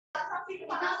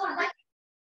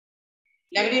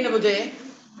නැගිටින්න පුතේ.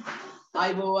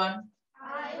 ආයිබෝවන්.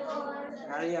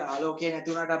 හරි ආලෝකේ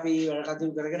නැති වුණාට අපි වැඩ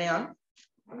කටයුතු කරගෙන යන්න.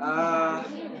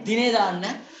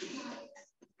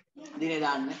 දිනේ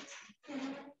දාන්න.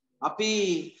 අපි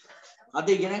අද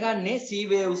ඉගෙන ගන්නේ sea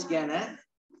waves ගැන.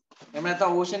 එහෙම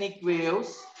නැත්නම් oceanic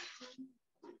waves.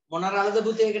 මොන රළද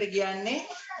පුතේ එකට කියන්නේ?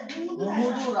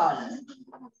 මුහුදු රළ.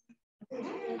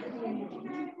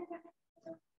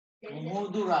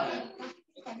 මුහුදු රළ.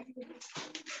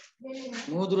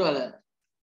 මුහුදු රළ.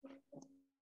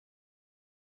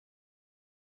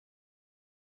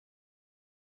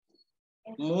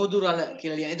 මුහුදු රළ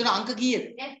කියලා ලියන. එතන අංක කීයද?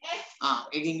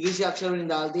 ඒක ඉංග්‍රීසි අක්ෂර වලින්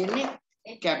දාලා තියෙන්නේ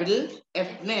capital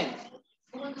F නේද?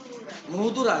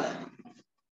 මුහුදු රළ.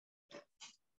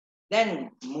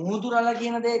 දැන් මුහුදු රළ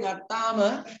කියන දේ ගත්තාම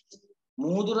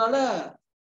මුහුදු රළ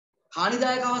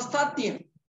හානිදායක අවස්ථාවක් තියෙනවා.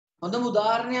 හොඳම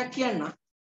උදාහරණයක් කියන්න.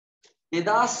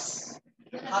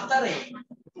 2004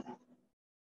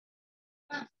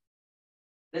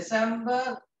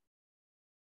 දෙසැම්බර්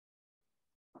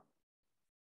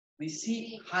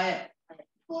 26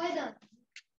 කොහෙද?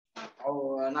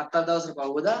 ඔව් නත්තල් දවසට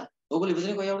පහුවදා. ඔයගොල්ලෝ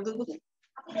ඉපදුනේ කොයි අවුරුද්දද පුතේ?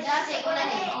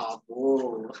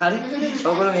 2011. හරි.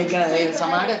 ඔයගොල්ලෝ මේක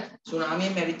සමහරට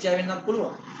සුනාමියෙන් මැරිච්ච අය වෙන්නත්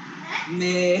පුළුවන්.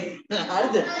 මේ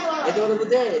හරිද? එතකොට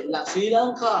පුතේ ශ්‍රී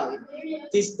ලංකාවේ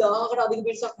 30000කට අධික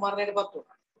පිරිසක් මරණයටපත්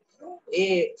වුණා.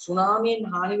 ඒ සුනාමියෙන්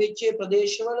හානි වෙච්ච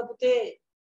ප්‍රදේශවල පුතේ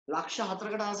ලක්ෂ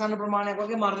 4කට ආසන්න ප්‍රමාණයක්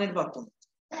වගේ මරණයටපත් වුණා.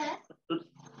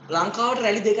 ලංකාවට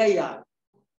රැලි දෙකයි ආවේ.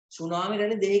 සුනාමි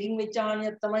රැලි දෙකකින් වෙච්ච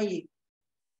හානියක් තමයි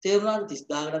තේරුණාද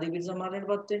 30000කට අධික පිරිසක්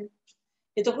මරණයටපත් වෙන්නේ.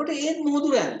 එතකොට ඒත්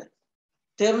මුහුදු රැල්ල.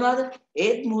 තේරුණාද?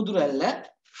 ඒත් මුහුදු රැල්ල.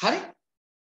 හරි?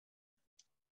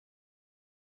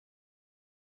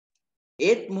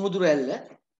 ඒත් මුහුදු රැල්ල.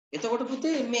 එතකොට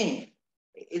පුතේ මේ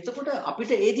එතකොට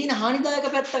අපිට ඒ තියෙන හානිදායක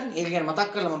පැත්තක් නේ. ඒක ගැන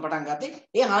මතක් කරලා මම පටන් ගත්තේ.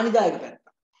 ඒ හානිදායක පැත්ත.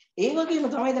 ඒ වගේම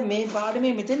තමයි දැන් මේ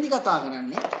පාඩමේ මෙතෙන්දි කතා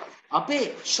කරන්නේ අපේ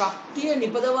ශක්තිය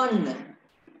නිපදවන්න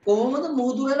කොහොමද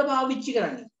මුහුදු රැල්ල පාවිච්චි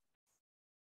කරන්නේ?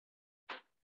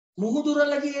 මුහුදු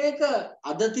රැල්ල කියන එක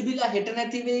අද තිබිලා හෙට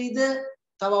නැති වෙයිද?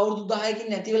 තව අවුරුදු 10කින්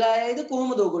නැති වෙලා යයිද?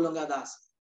 කොහොමද ඕගොල්ලෝගේ අදහස?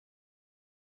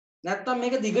 නැත්තම්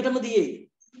මේක දිගටම දියේයි?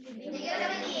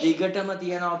 දිගටම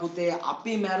තියනවා පුතේ.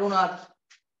 අපි මැරුණත්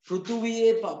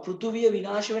පෘථුවිය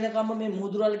විනාශ වෙනකම්ම මේ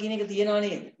මුහුදු රැල්ල කියන එක තියනවා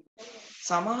නේද?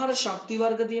 සමහර ශක්ති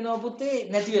වර්ග තියනවා පුතේ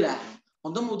නැති වෙලා.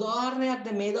 හොඳම උදාහරණයක්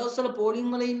දැන් මේ දවස්වල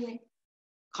පෝලිං වල ඉන්නේ.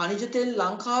 ඛනිජ තෙල්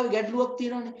ලංකාවේ ගැටලුවක්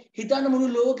තියෙනවානේ. හිතන්න මුළු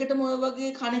ලෝකෙටම ඔය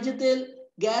වගේ ඛනිජ තෙල්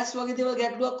ගෑස් වගේ දේවල්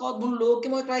ගැටලුවක් આવත් මුළු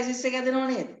ලෝකෙම ඔය ක්‍රයිසිස් එක හැදෙනව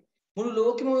නේද? මුළු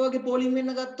ලෝකෙම ඔය වගේ පෝලිං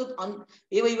වෙන්න ගත්තොත්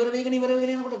ඒව ඉවර වෙගෙන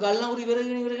යනකොට ගල් අඟුරු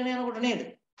ඉවරගෙන යනකොට නේද?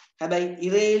 හැබැයි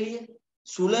ඉරේලිය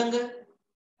සුළඟ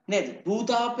නේද?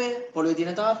 භූතාපය, පොළොවේ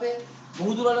තියෙන තාපය,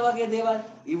 මුහුදු රළ වගේ දේවල්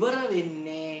ඉවර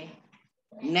වෙන්නේ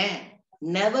නැහැ.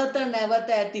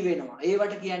 නැවත ඇති වෙනවා.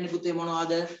 ඒවට කියන්නේ පුතේ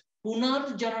මොනවද?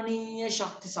 පුනර්ජනනීය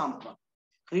ශක්ති සම්පත්.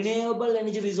 renewable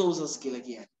energy resources කියලා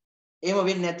කියන්නේ. එහෙම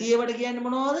වෙන්නේ නැති ඒවට කියන්නේ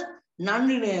මොනවද? non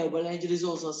renewable energy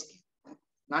resources කියලා.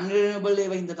 non renewable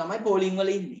ඒවා හින්දා තමයි පෝලිං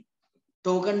වල ඉන්නේ.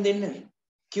 ටෝකන් දෙන්න වෙන්නේ.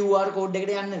 QR code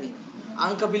එකට යන්න වෙන්නේ.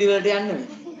 අංක පිළිවෙලට යන්න වෙන්නේ.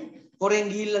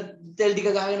 හොරෙන් ගිහිල්ලා තෙල් ටික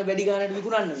ගහගෙන වැඩි ගානකට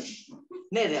විකුණන්න වෙන්නේ.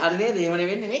 නේද? හරි නේද?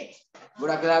 එහෙමනේ වෙන්නේ නේ.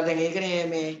 ගොඩක් වෙලාවට දැන් ඒකනේ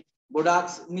මේ ගොඩාක්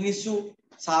මිනිස්සු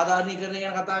සාධාරණීකරණය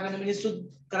ගැන කතා කරන මිනිස්සු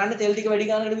කරන්නේ තෙල් ටික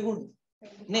වැඩි ගානකට විකුණන.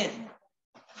 නේද?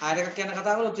 හයර එකක් යන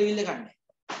කතා කරලා ත්‍රිවිල් එකක් නැහැ.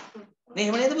 නේ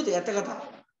එහෙම නේද පුතේ? ඇත්ත කතාව.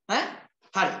 ඈ?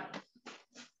 හරි.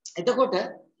 එතකොට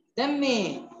දැන්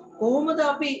මේ කොහොමද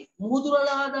අපි මුහුදු රළ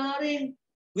ආධාරයෙන්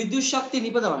විද්‍යුත් ශක්තිය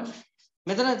නිපදවන්නේ?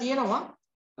 මෙතන තියෙනවා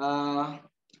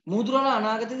මුහුදු රළ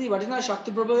අනාගතයේදී වටිනා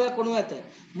ශක්ති ප්‍රභවයක් වනු ඇත.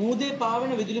 මුහුදේ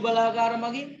පාවෙන විදුලි බලාගාර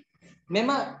මගින් මෙම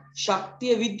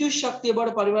ශක්තිය විද්‍යුත් ශක්තිය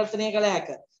බවට පරිවර්තනය කළ හැක.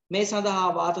 මේ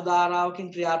සඳහා වාත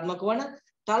ධාරාවකින් ක්‍රියාත්මක වන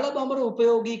තල බඹර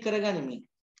උපයෝගී කරගනිමින්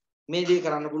මේ දේ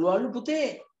කරන්න පුළුවන්ලු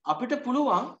පුතේ. අපිට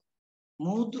පුළුවන්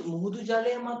මුහුදු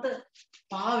ජලය මත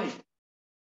පාවෙන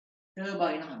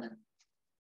ටර්බයින් හදන්න.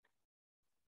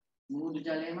 මුහුදු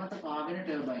ජලය මත පාවෙන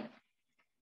ටර්බයින්.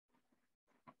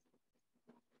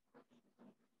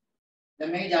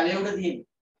 දැන් මේ ජලය උඩ තියෙන්නේ.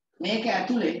 මේක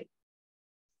ඇතුලේ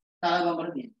තල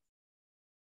බඹර තියෙනවා.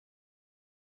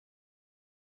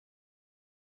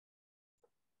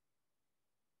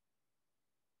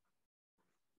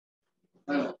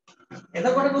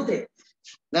 එතකොට පුතේ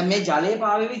දැන් මේ ජලය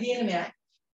පාවෙවි තියෙන්නේ මෙයා.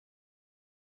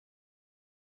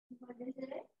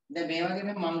 දැන් මේ වගේ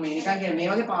මම මේ නිකන් කියන්නේ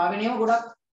මේ වගේ පාවෙනේම ගොඩක්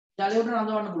ජලය උඩ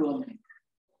රඳවන්න පුළුවන්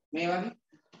මේ වගේ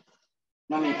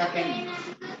මම එකක් කියන්නේ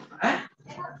ඈ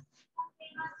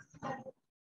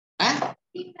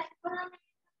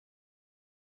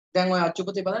දැන් ඔය අච්චු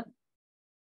පුතේ බලන්න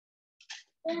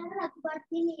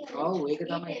ඔව් ඒක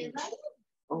තමයි.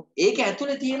 ඔව් ඒක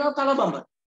ඇතුලේ තියෙනවා තලබඹ.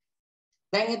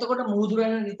 දැන් එතකොට මුහුදු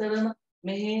රැළ නිතරම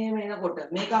මෙහෙම එනකොට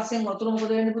මේක අස්සෙන් වතුර මොකද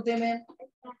වෙන්නේ පුතේ මේ?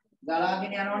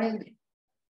 ගලාගෙන යනව නේද?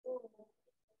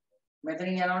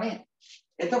 මෙතනින් යනව නේද?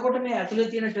 එතකොට මේ ඇතුලේ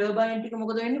තියෙන ටර්බයින් ටික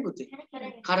මොකද වෙන්නේ පුතේ?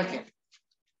 කරකැවෙන.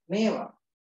 මේවා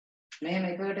මෙහෙම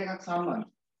එකකට එකක් සම්බන්ධ.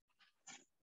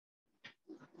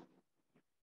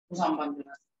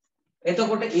 සම්බන්ධ.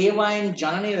 එතකොට ඒවායින්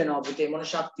ජනනය වෙනවා පුතේ මොන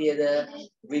ශක්තියද?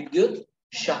 විද්‍යුත්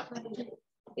ශක්තිය.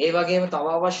 ඒ වගේම තව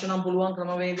අවශ්‍ය නම් පුළුවන්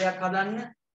ක්‍රමවේදයක්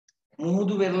හදන්න.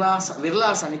 මුහුදු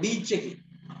වෙරළාසනේ බීච් එකේ.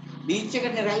 බීච්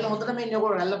එකට රැල්ල හොඳටම ඉන්නේ.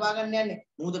 ඔයගොල්ලෝ රැල්ල පා ගන්න යන්නේ.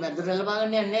 මුහුද මැද්දට රැල්ල පා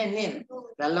ගන්න යන්නේ නැහැ නේද?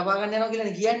 රැල්ල පා ගන්න යනවා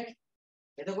කියලානේ කියන්නේ.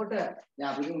 එතකොට දැන්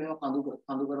අපි මේව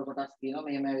කඳු කර කොටස් තියෙනවා.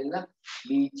 මෙහෙම ඇවිල්ලා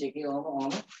බීච් එකේ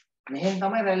ඔහම මෙහෙන්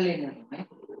තමයි රැල්ල එන්නේ නේ.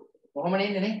 කොහොමද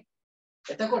එන්නේ නේ?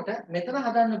 එතකොට මෙතන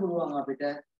හදන්න පුළුවන් අපිට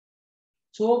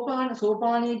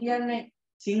සෝපානිය කියන්නේ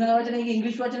සිංහල වචනේ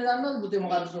ඉංග්‍රීසි වචනේ දන්නවද පුතේ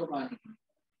මොකක්ද සෝපානිය?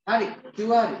 හරි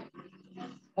කිව්වා හරි.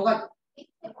 මොකක්ද?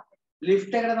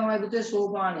 ලිෆ්ට් එකට තමයි පුතේ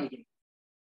සෝපානිය කියන්නේ.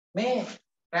 මේ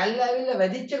රැල්ල ඇවිල්ලා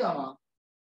වැදිච්ච ගමන්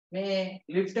මේ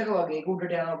ලිෆ්ට් එක වගේ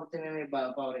උඩට යනවා පුතේ මේ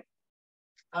පවර් එක.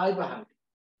 ආයි පහළට.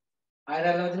 ආයි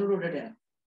රැල්ල වැදිනකොට උඩට යනවා.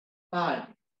 පහළට.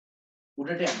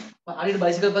 උඩට යනවා. හරියට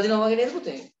බයිසිකල් පදිනවා වගේ නේද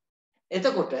පුතේ?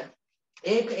 එතකොට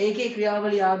ඒකේ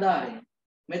ක්‍රියාවලිය ආධාරයෙන්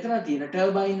මෙතන තියෙන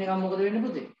ටර්බයින් එක මොකද වෙන්නේ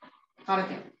පුතේ?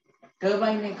 කරකැවෙන.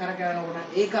 ටර්බයින් එක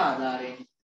කරකැවෙනකොට ඒක ආධාරයෙන්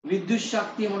විද්‍යුත්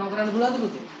ශක්තිය මොනව කරන්න පුළුවන්ද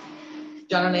පුතේ?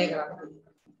 ජනනය කරන්න.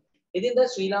 ඉතින් දැන්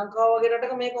ශ්‍රී ලංකාව වගේ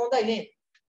රටක මේක හොඳයි නේද?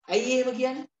 ඇයි එහෙම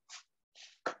කියන්නේ?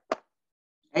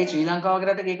 ඇයි ශ්‍රී ලංකාව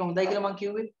වගේ රටක ඒක හොඳයි කියලා මං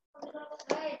කිව්වේ?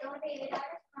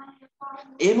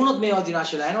 ඒ මොනොත් මේවා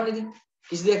විනාශ වෙලා යනවනේ ඉතින්.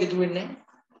 කිසි දෙයක් ඉතුරු වෙන්නේ නැහැ.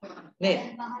 නේද?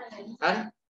 හරි?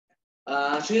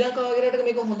 ශ්‍රී ලංකාව වගේ රටක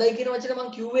මේක හොඳයි කියන වචනේ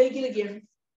මං කිව්වේ කියලා කියන්නේ.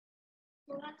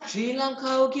 ශ්‍රී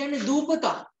ලංකාව කියන්නේ දූපතක්.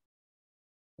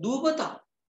 දූපතක්.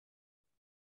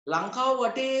 ලංකාව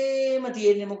වටේම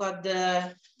තියෙන්නේ මොකද්ද?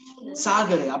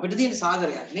 සාගරය. අපිට තියෙන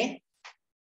සාගරයක් නේ.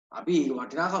 අපි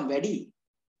වටිනාකම් වැඩි.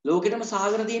 ලෝකෙටම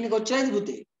සාගර තියෙන්නේ කොච්චරයිද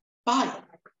පුතේ? 5යි.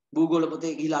 භූගෝල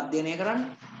පොතේ ගිහිලා අධ්‍යයනය කරන්න.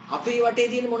 අපේ වටේ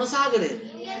තියෙන මොන සාගරයද?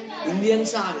 ඉන්දියන්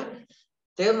සාගරය.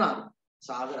 තේරුණාද?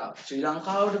 සාගර. ශ්‍රී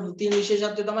ලංකාවට තියෙන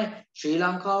විශේෂත්වය තමයි ශ්‍රී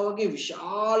ලංකාව වගේ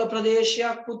විශාල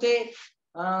ප්‍රදේශයක් පුතේ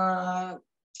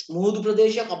මුහුදු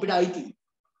ප්‍රදේශයක් අපිට අයිතියි.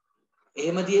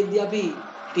 එහෙම තියෙද්දි අපි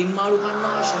ටින් මාළු කන්න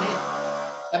අවශ්‍ය නැහැ.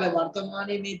 හැබැයි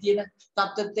වර්තමානයේ මේ තියෙන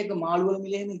තත්ත්වෙත් එක්ක මාළු වල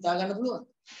මිල එහෙම හිතා ගන්න පුළුවන්.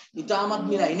 ඉතාමත්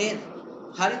මිලයි නේද?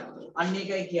 හරි? අන්න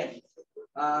ඒකයි කියන්නේ.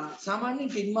 සාමාන්‍යයෙන්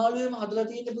ටින් මාළුවේම හදලා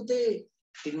තියෙන පුතේ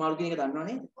ටින් මාළු කියන එක දන්නව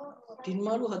නේද? ටින්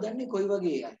මාළු හදන්නේ කොයි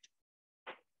වගේ අයද?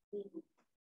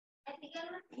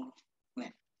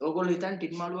 නෑ. ඕගොල්ලෝ හිතන්නේ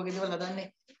ටින් මාළු වගේ දේවල් හදන්නේ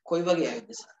කොයි වගේ අයද?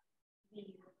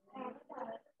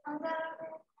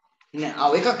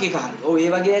 නෑ. එකක් එක හරි. ඔව්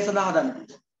ඒ වගේ අය සඳහා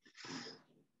හදන්නේ.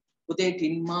 පුතේ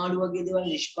ටින් මාළු වගේ දේවල්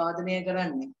නිෂ්පාදනය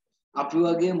කරන්නේ අපි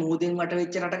වගේ මුහුදෙන් වට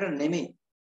වෙච්ච රටකට නෙමෙයි.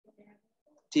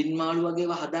 ටින් මාළු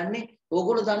වගේව හදන්නේ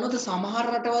ඕගොල්ලෝ දන්නවද සමහර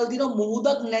රටවල් දිනවා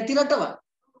මුහුදක් නැති රටවල්.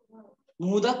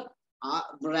 මුහුදක්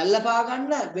රැල්ල පා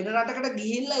ගන්න වෙන රටකට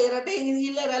ගිහිල්ලා ඒ රටේ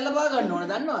ගිහිල්ලා රැල්ල පා ගන්න ඕන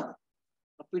දන්නවද?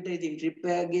 අපිට ඉතින් ට්‍රිප්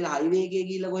එකක් ගිහලා හයිවේ එකේ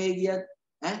ගිහලා කොහෙ ගියත්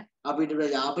අපිට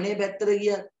යාපනයේ පැත්තට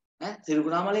ගියත්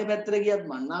සිරුකුණාමලේ පැත්තට ගියත්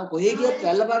මන්නාව කොහෙ ගියත්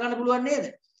රැල්ල පා ගන්න පුළුවන් නේද?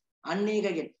 අන්න ඒක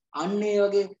කියන්නේ. අන්න ඒ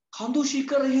වගේ කඳු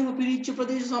ශිඛර එහෙම පිරිච්ච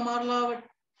ප්‍රදේශ සමහරලාවට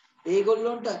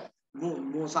ඒගොල්ලොන්ට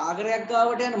සාගරයක්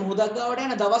ගාවට යන මුහුදක් ගාවට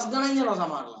යන දවස් ගණන් යනවා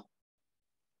සමහරලා.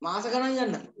 මාස ගණන්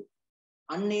යනවා.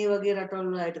 අන්න ඒ වගේ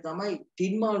රටවල් වලට තමයි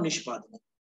ටින් මාළු නිෂ්පාදනය.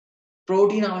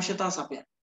 ප්‍රෝටීන අවශ්‍යතා සපයන.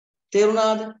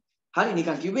 තේරුණාද? හරි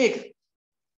නිකන් කිව්වේ ඒක.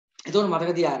 එතකොට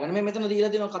මතක තියාගන්න මේ මෙතන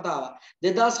දීලා තියෙන කතාව.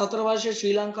 2004 වර්ෂයේ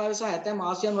ශ්‍රී ලංකාවේ සහ ඇතැම්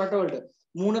ආසියානු රටවලට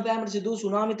මුහුණ පෑමට සිදු වූ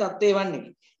සුනාමි තත්ත්වය වන්නේ.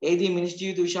 එෙහිදී මිනිස්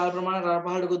ජීවිත විශාල ප්‍රමාණයක් රළ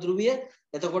පහළට ගොදුරු විය.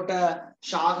 එතකොට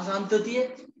ශාක සම්තතිය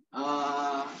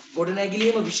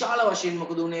ගොඩනැගිලිම විශාල වශයෙන්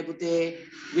මොකද උනේ පුතේ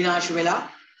විනාශ වෙලා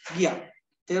ගියා.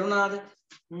 තේරුණාද?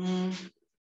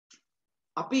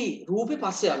 අපි රූපේ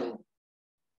පස්සේ අලුමු.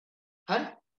 හරි?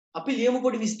 අපි ලියමු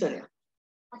පොඩි විස්තරයක්.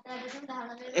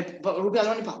 රූපය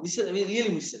අලවන්න එපා.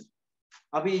 ලියලිමු ඉස්සෙල්ලා.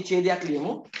 අපි ඡේදයක්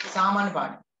ලියමු. සාමාන්‍ය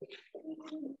පාඩම.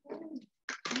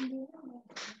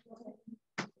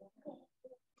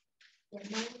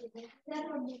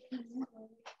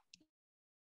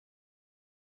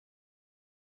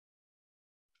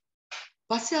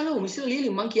 පස්සේ අලවමු ඉස්සෙල්ලා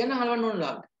ලියලිමු. මං කියන්න හලවන්න ඕන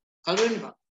ලාවට. කල් වෙන්න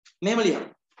එපා. මෙහෙම ලියමු.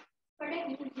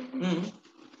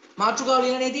 මාතෘකාව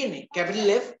ලියන්නේ තියෙන්නේ.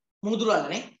 Capital F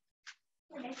මුහුදුරල්නේ.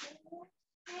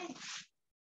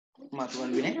 මාතෘකාව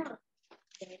ලියන්නේ.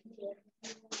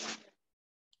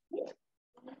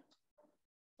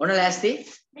 ඔන්න ලෑස්ති?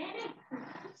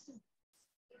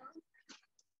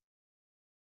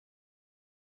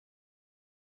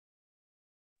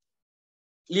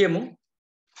 ලියමු.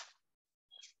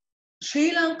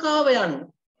 ශ්‍රී ලංකාව යනු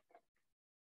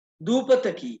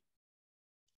දූපතකි.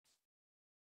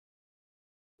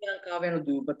 ශ්‍රී ලංකාව යනු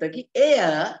දූපතකි. එය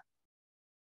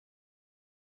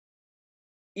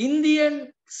ඉන්දියන්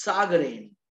සාගරයෙන්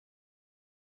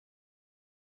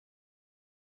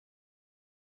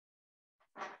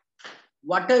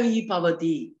වට වී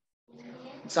පවතී.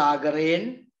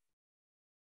 සාගරයෙන්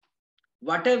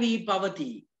වට වී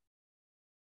පවතී.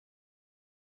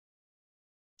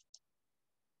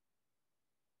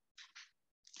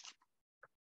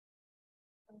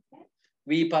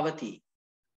 වී පවතී.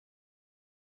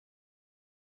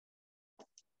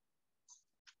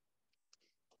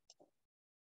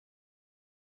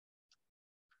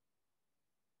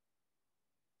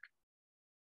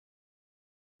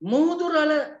 මුහුදු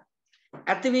රළ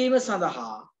ඇතිවීම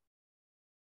සඳහා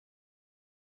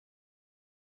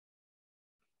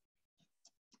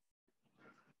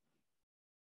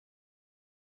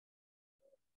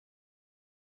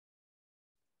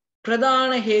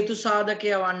ප්‍රධාන හේතු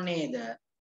සාධකය වන්නේද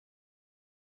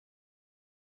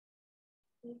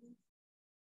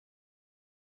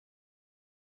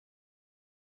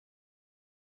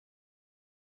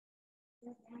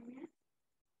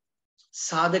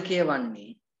සාධකය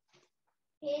වන්නේ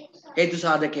හේතු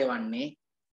සාධකය වන්නේ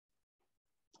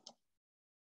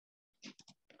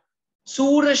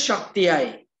සූර්ය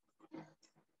ශක්තියයි.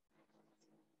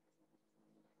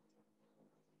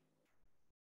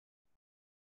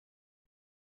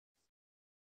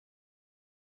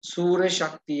 සූර්ය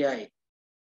ශක්තියයි.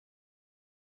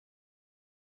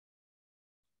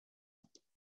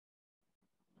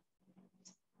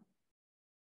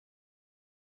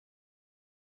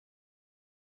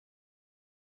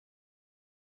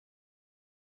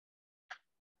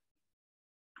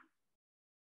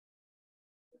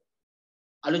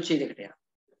 අලුත් ඡේදයකට යනවා.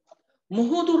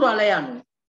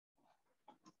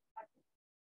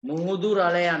 මුහුදු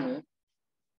රළ යනු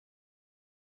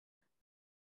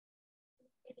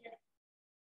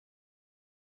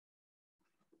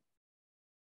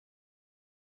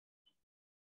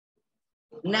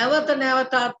නැවත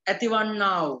නැවතත්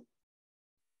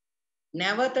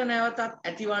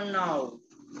ඇතිවන්නා වූ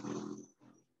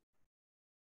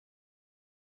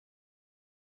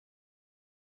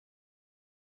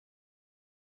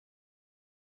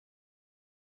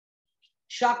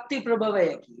ශක්ති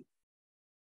ප්‍රභවයකි.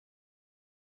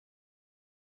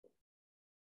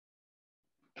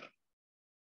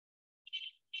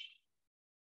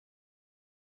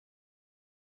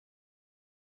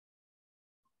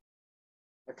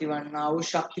 ඇතිවන්නා වූ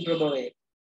ශක්ති ප්‍රභවය.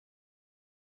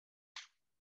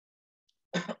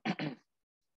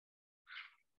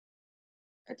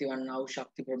 ඇතිවන්නා වූ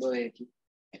ශක්ති ප්‍රභවයකි.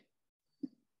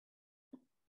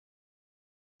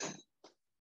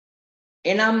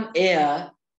 එනම් එය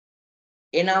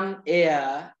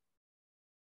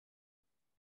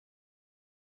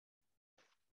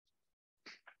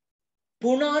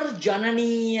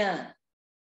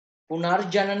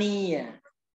පුනර්ජනනීය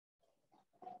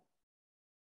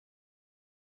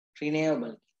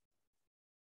renewable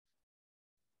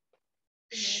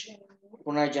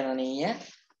පුනර්ජනනීය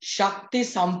ශක්ති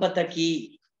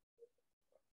සම්පතකි.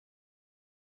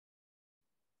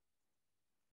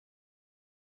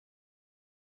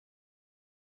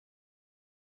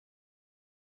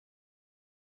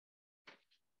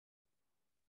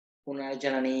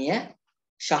 පුනර්ජනනීය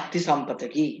ශක්ති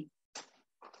සම්පතකි.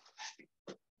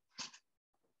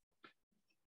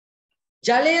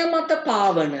 ජලය මත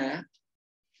පාවන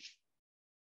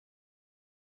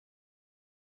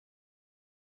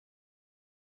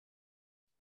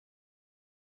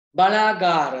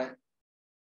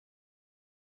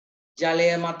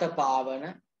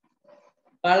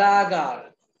බලාගාර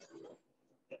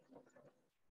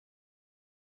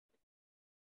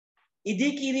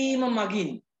ඉදිකිරීම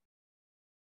මගින්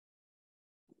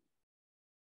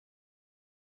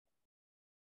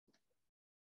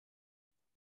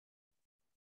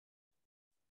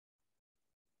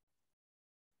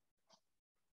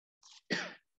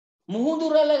මුහුදු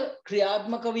රළ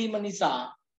ක්‍රියාත්මක වීම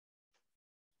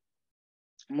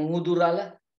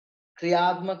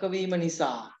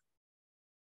නිසා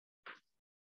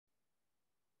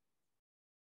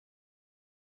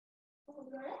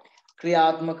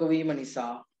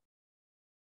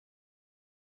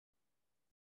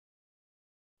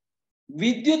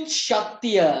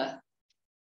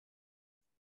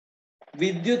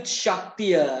විද්‍යුත්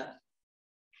ශක්තිය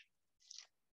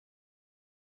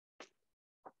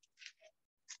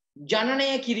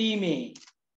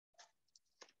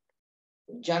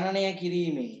ජනනය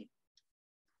කිරීමේ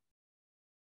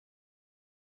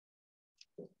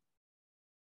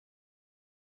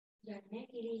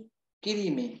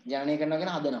කිරීමේ ජනනය කරනවා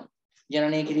කියන හදනවා.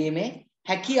 ජනනය කිරීමේ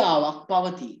හැකියාවක්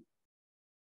පවතී.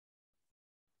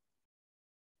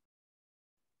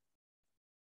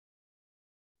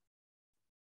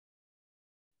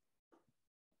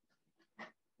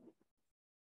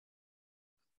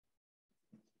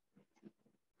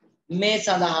 මේ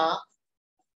සඳහා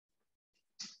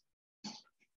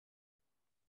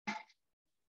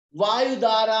වායු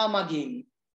ධාරා මගින්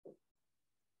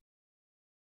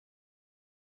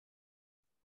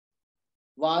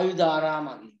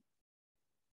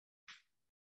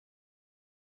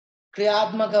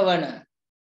ක්‍රියාත්මක වන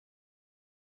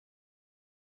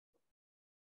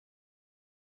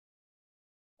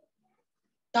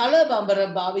තල බඹර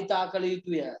භාවිතා කළ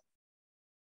යුතුය.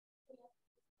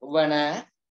 වන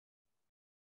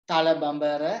තල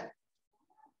බඹර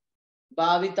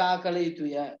භාවිතා කළ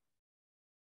යුතුය.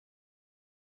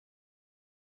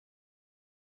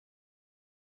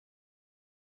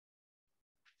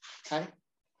 හරි.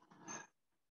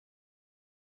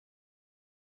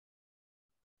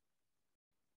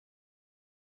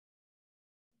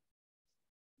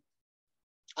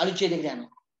 අලුච්ඡේදයකට යනවා.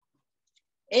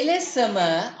 එලෙසම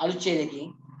අලුච්ඡේදකින්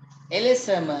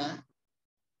එලෙසම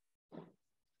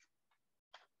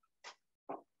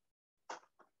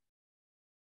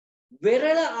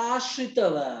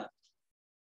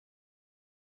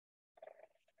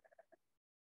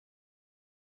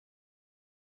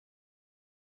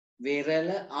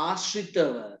වෙරළ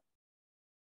ආශ්‍රිතව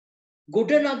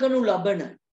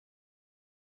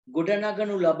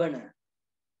ගොඩනගනු ලබන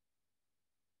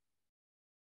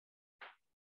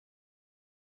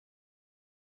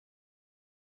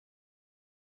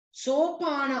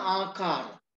සෝපාන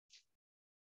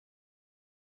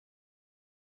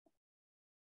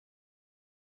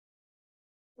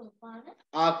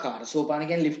ආකාර සෝපාන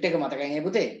කියන්නේ ලිෆ්ට් එක මතකයි නේ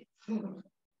පුතේ.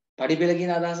 පඩිපෙළ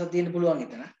කියන අදහසක් තියෙන්න පුළුවන්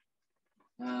එතන.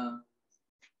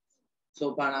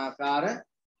 සෝපාන ආකාර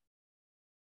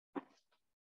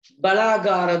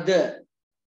බලාගාරද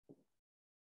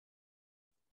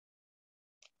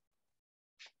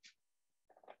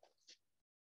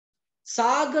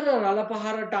සාගර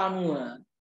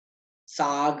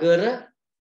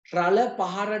රළ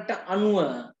පහරට අනුව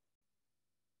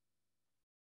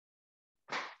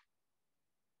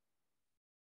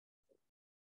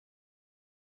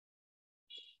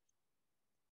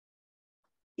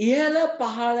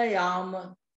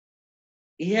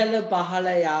ඉහළ පහළ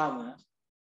යාම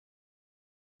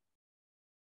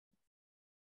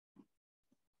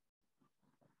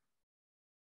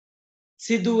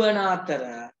සිදුවන අතර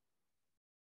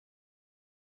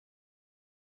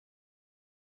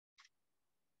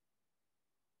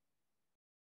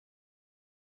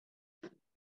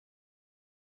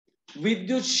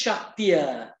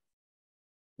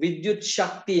විද්‍යුත්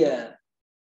ශක්තිය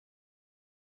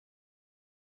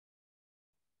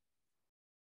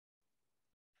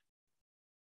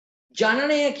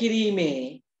ජනනය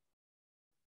කිරීමේ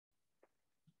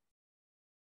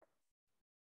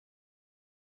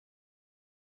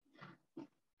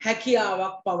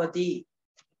හැකියාවක් පවතී.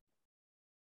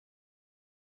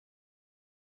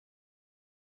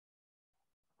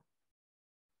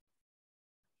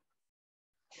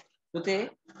 පුතේ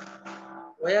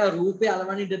ඔය රූපය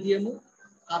අලවන්න ඉඩ තියමු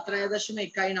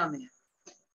 4.19.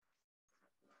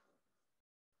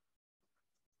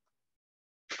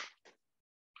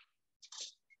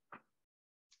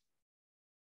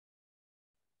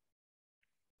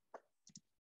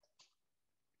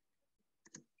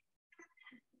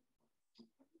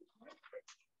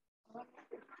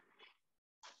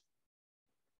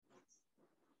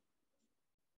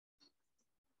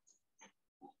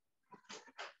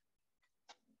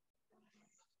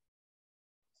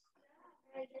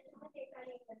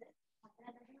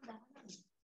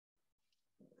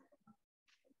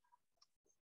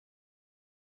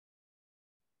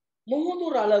 මුහුදු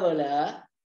රළවල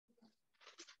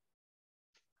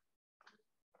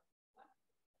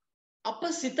අප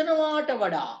සිතනවාට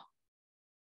වඩා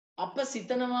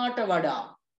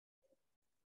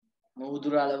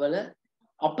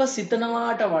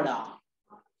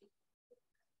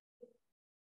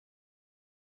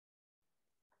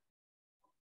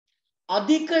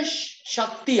අධික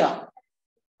ශක්තියක්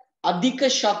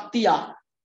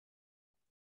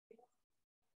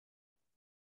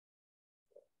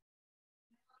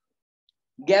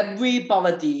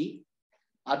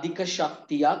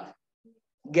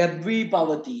ගැබ්වී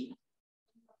පවතී.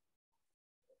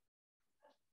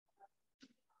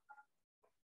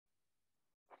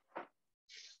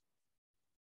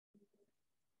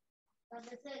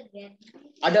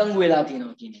 අඩංගු වෙලා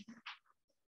තියෙනවා කියන එක.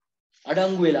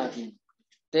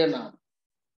 තේරුණාද?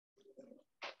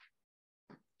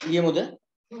 කියමුද?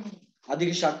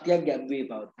 අධික ශක්තියක් ගැබ්වේ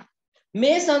පවතී.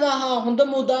 මේ සඳහා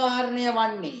හොඳම උදාහරණය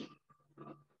වන්නේ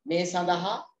මේ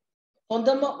සඳහා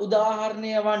හොඳම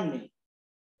උදාහරණය වන්නේ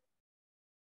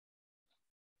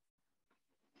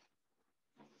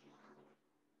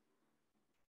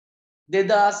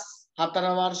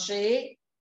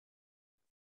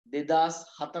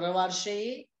 2004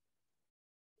 වර්ෂයේ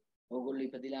ඕගොල්ලෝ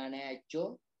ඉපදිලා නැහැ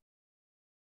ඇච්චෝ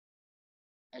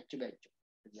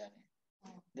ඉපදිලා නැහැ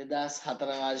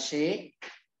 2004 වර්ෂයේ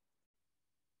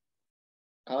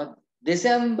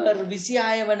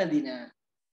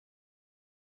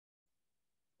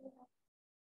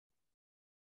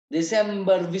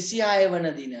දෙසැම්බර් 26 වන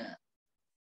දින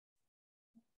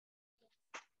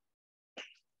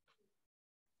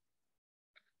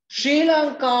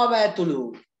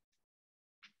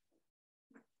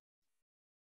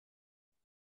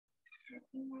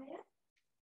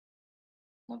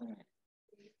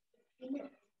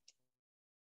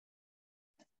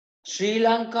ශ්‍රී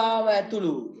ලංකාව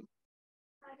ඇතුළු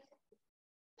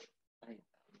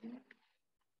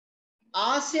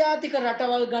ආසියාතික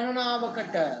රටවල්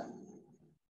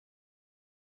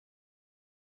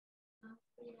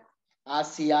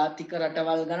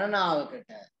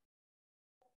ගණනාවකට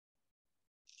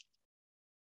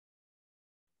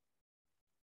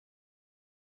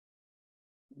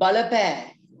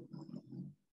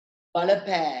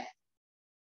බලපෑ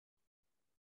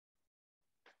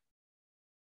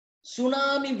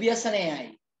සුනාමි ව්‍යසනයයි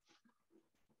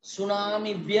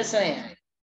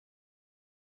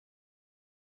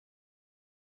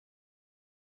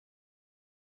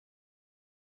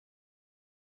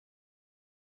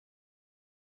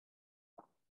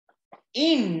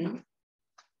ඉන්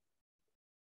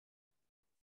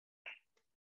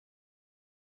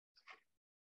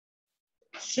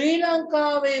ශ්‍රී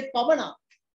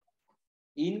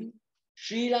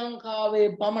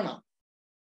ලංකාවේ පමණක්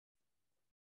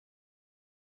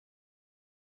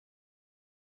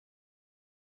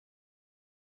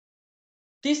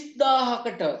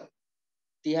 30000කට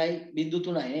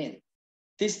 30.3 නේද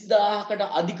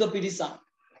 30000කට අධික පිරිසක්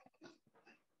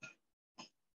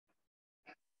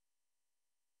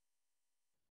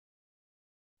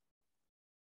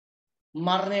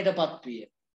මරණයට පත්විය.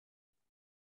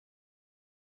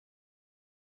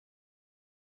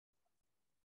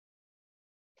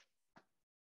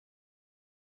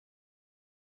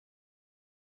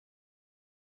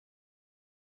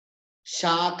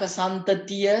 ශාක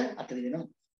සන්තතිය අතර දෙනවා.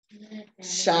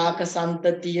 ශාක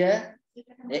සන්තතිය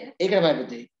ඒක තමයි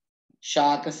පුතේ.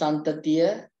 ශාක සන්තතිය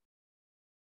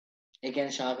ඒ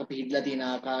කියන්නේ ශාක පිහිටලා තියෙන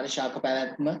ආකාරය ශාක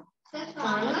පැවැත්ම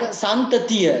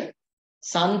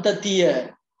සන්තතිය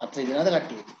අතර දෙනවද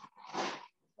කට්ටිය?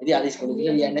 ඉතින් අද ඉස්කෝලේ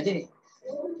ගිහලා ලියන්නේ නැතිනේ.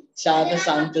 ශාක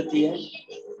සන්තතිය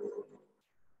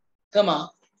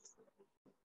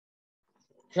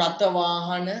රත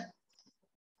වාහන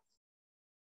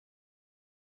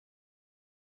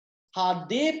හා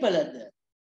දීපලද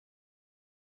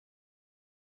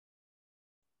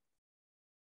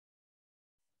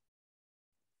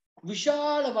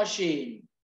විශාල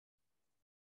වශයෙන්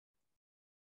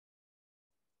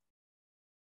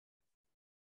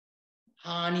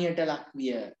හානියට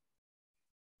ලක්විය.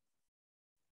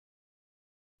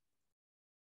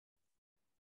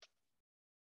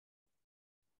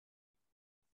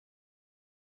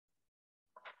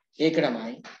 ඒක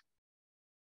තමයි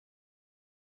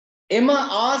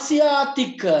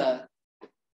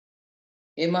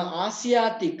එම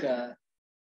ආසියාතික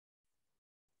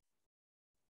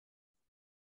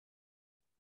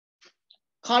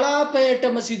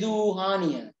කලාපයටම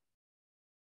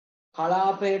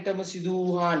සිදු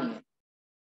වූ හානිය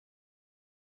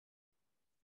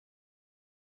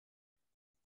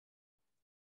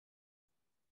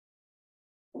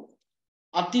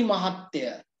අති මහත්ය.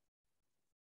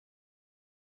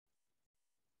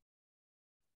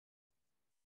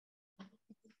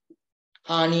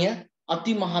 හානිය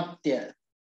අති මහත්ය.